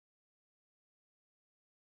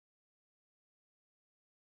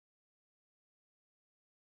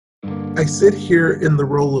I sit here in the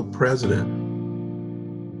role of president,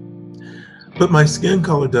 but my skin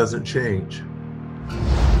color doesn't change.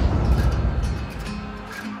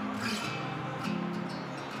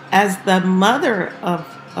 As the mother of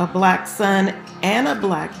a Black son and a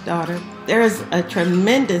Black daughter, there's a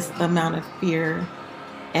tremendous amount of fear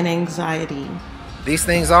and anxiety. These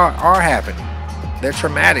things are happening. They're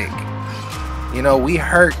traumatic. You know, we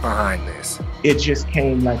hurt behind this. It just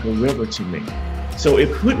came like a river to me. So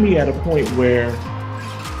it put me at a point where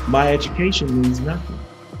my education means nothing.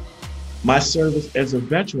 My service as a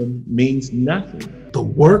veteran means nothing. The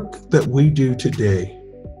work that we do today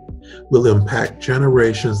will impact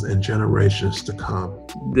generations and generations to come.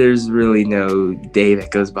 There's really no day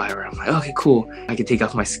that goes by where I'm like, okay, cool, I can take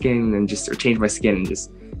off my skin and or change my skin and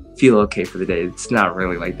just feel okay for the day. It's not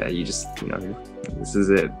really like that. You just, this is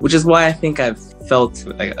it. Which is why I think I've felt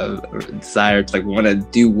like a desire to want to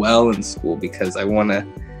do well in school, because I want to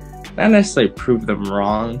not necessarily prove them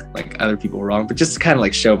wrong, like other people wrong, but just kind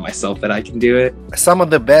of show myself that I can do it. Some of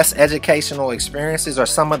the best educational experiences or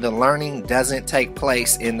some of the learning doesn't take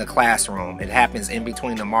place in the classroom. It happens in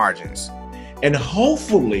between the margins. And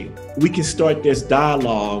hopefully we can start this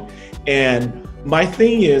dialogue. And my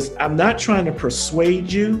thing is, I'm not trying to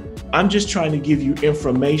persuade you. I'm just trying to give you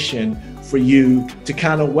information for you to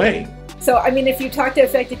kind of weigh. So, I mean, if you talk to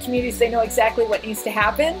affected communities, they know exactly what needs to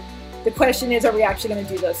happen. The question is, are we actually going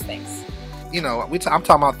to do those things? I'm talking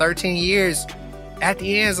about 13 years. At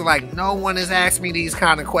the end, it's no one has asked me these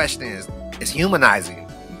kind of questions. It's humanizing.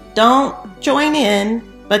 Don't join in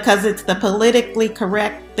because it's the politically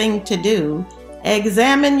correct thing to do.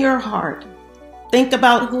 Examine your heart. Think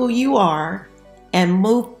about who you are and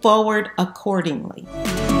move forward accordingly.